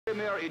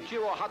Premier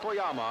Ichiro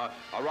Hatoyama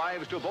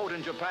arrives to vote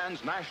in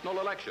Japan's national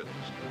elections.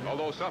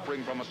 Although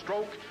suffering from a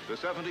stroke, the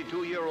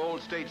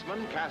 72-year-old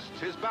statesman casts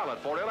his ballot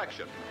for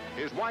election.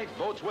 His wife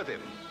votes with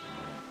him.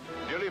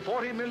 Nearly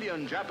 40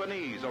 million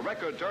Japanese, a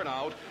record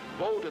turnout,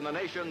 vote in the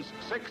nation's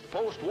 6th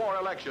post-war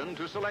election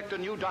to select a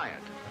new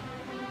diet.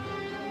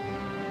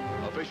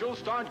 Officials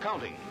start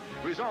counting.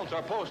 Results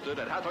are posted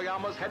at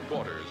Hatoyama's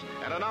headquarters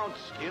and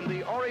announced in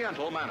the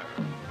Oriental manner.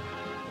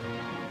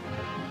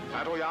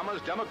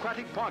 Hatoyama's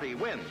Democratic Party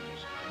wins.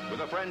 With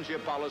a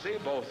friendship policy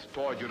both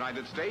toward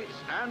United States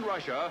and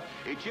Russia,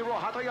 Ichiro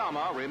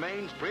Hatoyama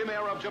remains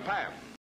Premier of Japan.